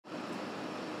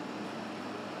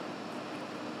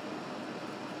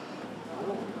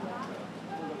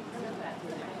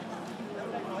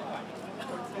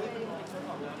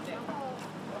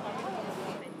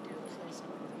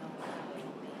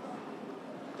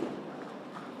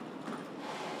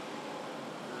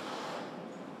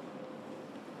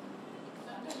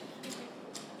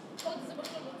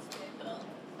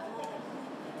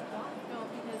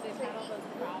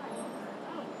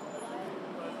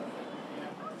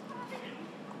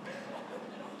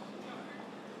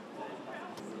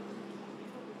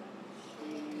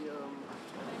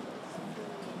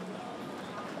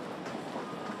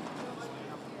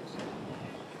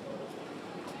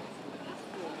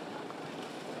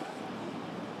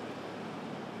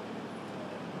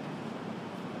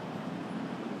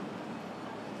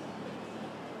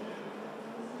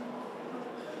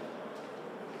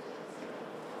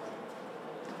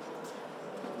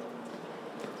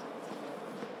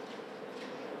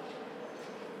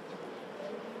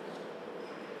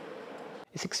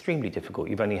It's extremely difficult.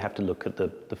 You've only have to look at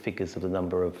the figures of the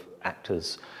number of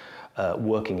actors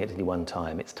working at any one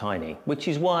time. It's tiny, which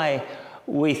is why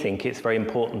we think it's very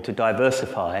important to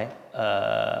diversify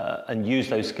and use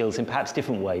those skills in perhaps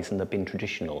different ways than they've been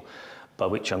traditional, by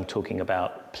which I'm talking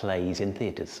about plays in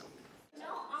theatres.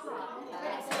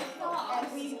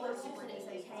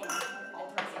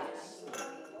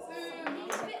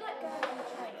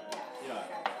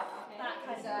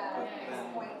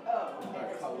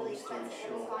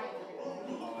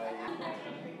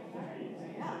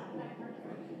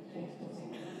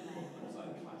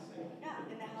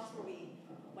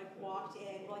 Walked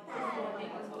in, like,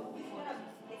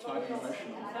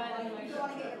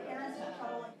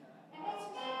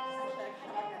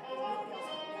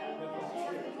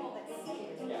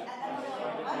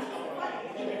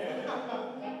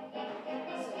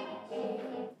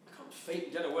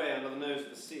 Fate dead away under the nose of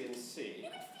the sea and sea. You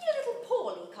can feel a little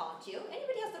poorly, can't you?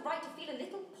 Anybody has the right to feel a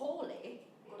little poorly.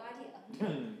 Good idea.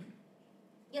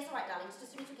 Yes, all right, darling, just as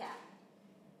soon as you can.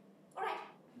 All right.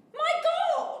 My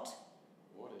God!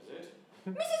 What is it?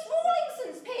 Mrs.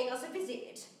 Rawlingson's paying us a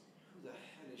visit. Who the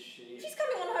hell is she? She's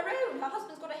coming on her own. Her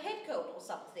husband's got a head cold or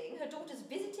something. Her daughter's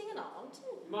visiting an aunt.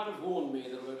 You might have warned me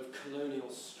that a load of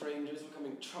colonial strangers were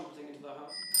coming trumpeting into the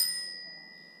house.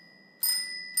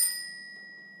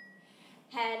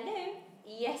 Hello.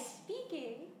 Yes,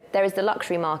 speaking. There is the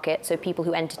luxury market, so people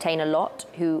who entertain a lot,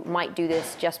 who might do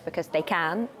this just because they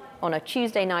can, on a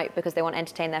Tuesday night because they want to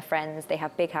entertain their friends. They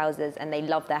have big houses and they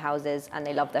love their houses and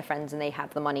they love their friends and they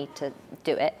have the money to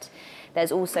do it.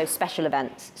 There's also special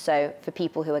events, so for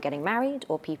people who are getting married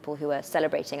or people who are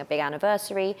celebrating a big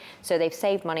anniversary, so they've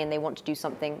saved money and they want to do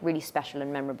something really special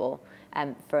and memorable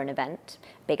for an event,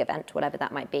 big event, whatever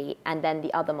that might be. And then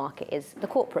the other market is the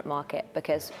corporate market,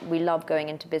 because we love going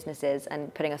into businesses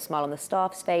and putting a smile on the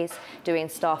staff's face, doing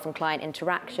staff and client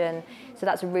interaction. So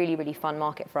that's a really, really fun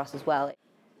market for us as well.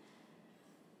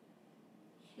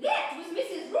 That was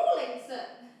Mrs. Rawlingson.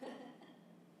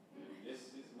 This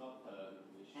is not her.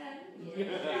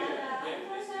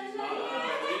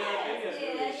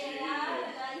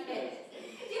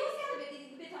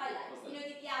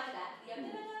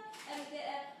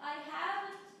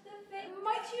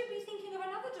 Might you be thinking of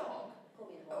another dog?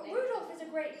 Rudolph is a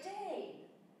Great Dane.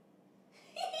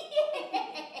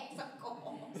 Yes, of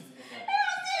course.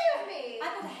 How silly of me!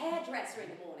 I've got a hairdresser in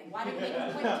the morning. Why don't we make an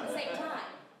appointment at the same time?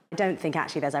 I don't think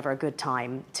actually there's ever a good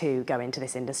time to go into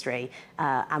this industry,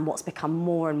 and what's become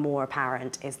more and more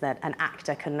apparent is that an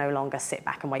actor can no longer sit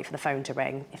back and wait for the phone to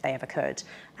ring, if they ever could,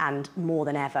 and more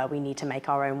than ever we need to make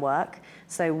our own work.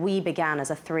 So we began as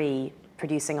a three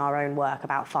producing our own work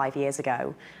about 5 years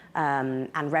ago,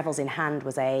 and Revels in Hand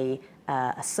was a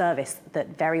service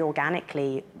that very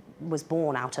organically was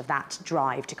born out of that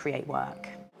drive to create work.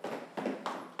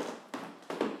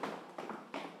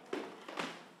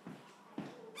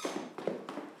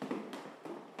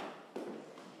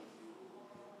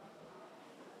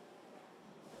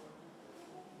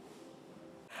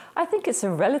 I think it's a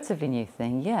relatively new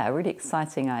thing, yeah, a really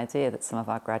exciting idea that some of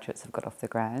our graduates have got off the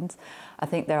ground. I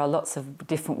think there are lots of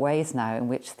different ways now in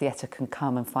which theatre can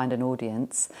come and find an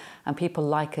audience, and people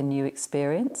like a new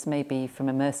experience, maybe from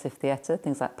immersive theatre,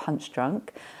 things like Punch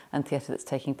Drunk, and theatre that's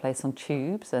taking place on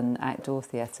tubes and outdoor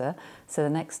theatre. So the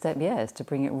next step, yeah, is to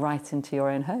bring it right into your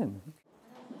own home.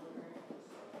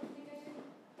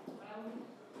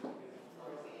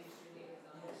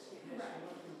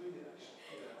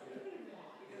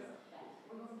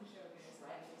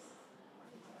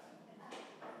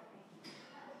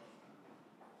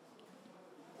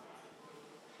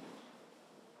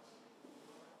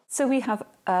 So we have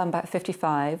about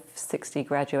 55, 60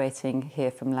 graduating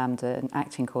here from LAMDA in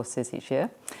acting courses each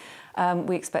year.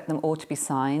 We expect them all to be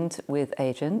signed with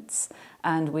agents,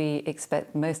 and we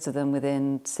expect most of them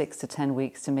within 6 to 10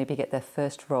 weeks to maybe get their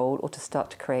first role or to start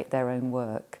to create their own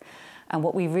work. And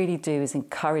what we really do is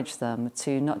encourage them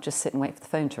to not just sit and wait for the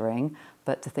phone to ring,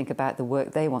 but to think about the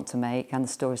work they want to make and the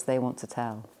stories they want to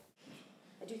tell.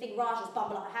 I do think Raj has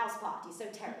bumbled up a house party so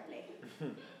terribly.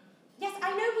 Yes,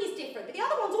 I know he's different, but the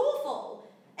other one's awful.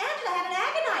 Angela had an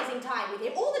agonising time with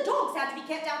him. All the dogs had to be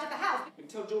kept out of the house. You can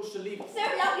tell George to leave. So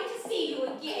lovely to see you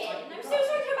again. I'm so sorry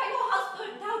to hear about your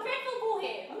husband. How dreadful for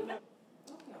him.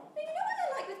 But you know what they're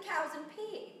like with cows and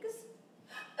pigs?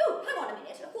 Oh, hang on a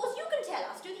minute. Of course you can tell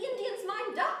us. Do the Indians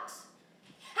mind ducks?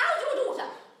 How's your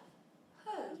daughter?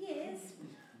 Oh, yes.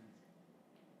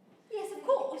 Yes, of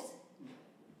course.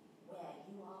 Where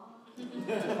you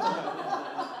are.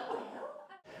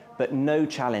 But no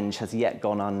challenge has yet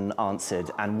gone unanswered,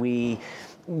 and we've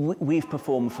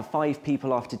performed for 5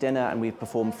 people after dinner, and we've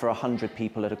performed for 100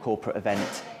 people at a corporate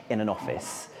event in an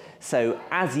office. So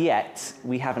as yet,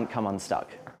 we haven't come unstuck.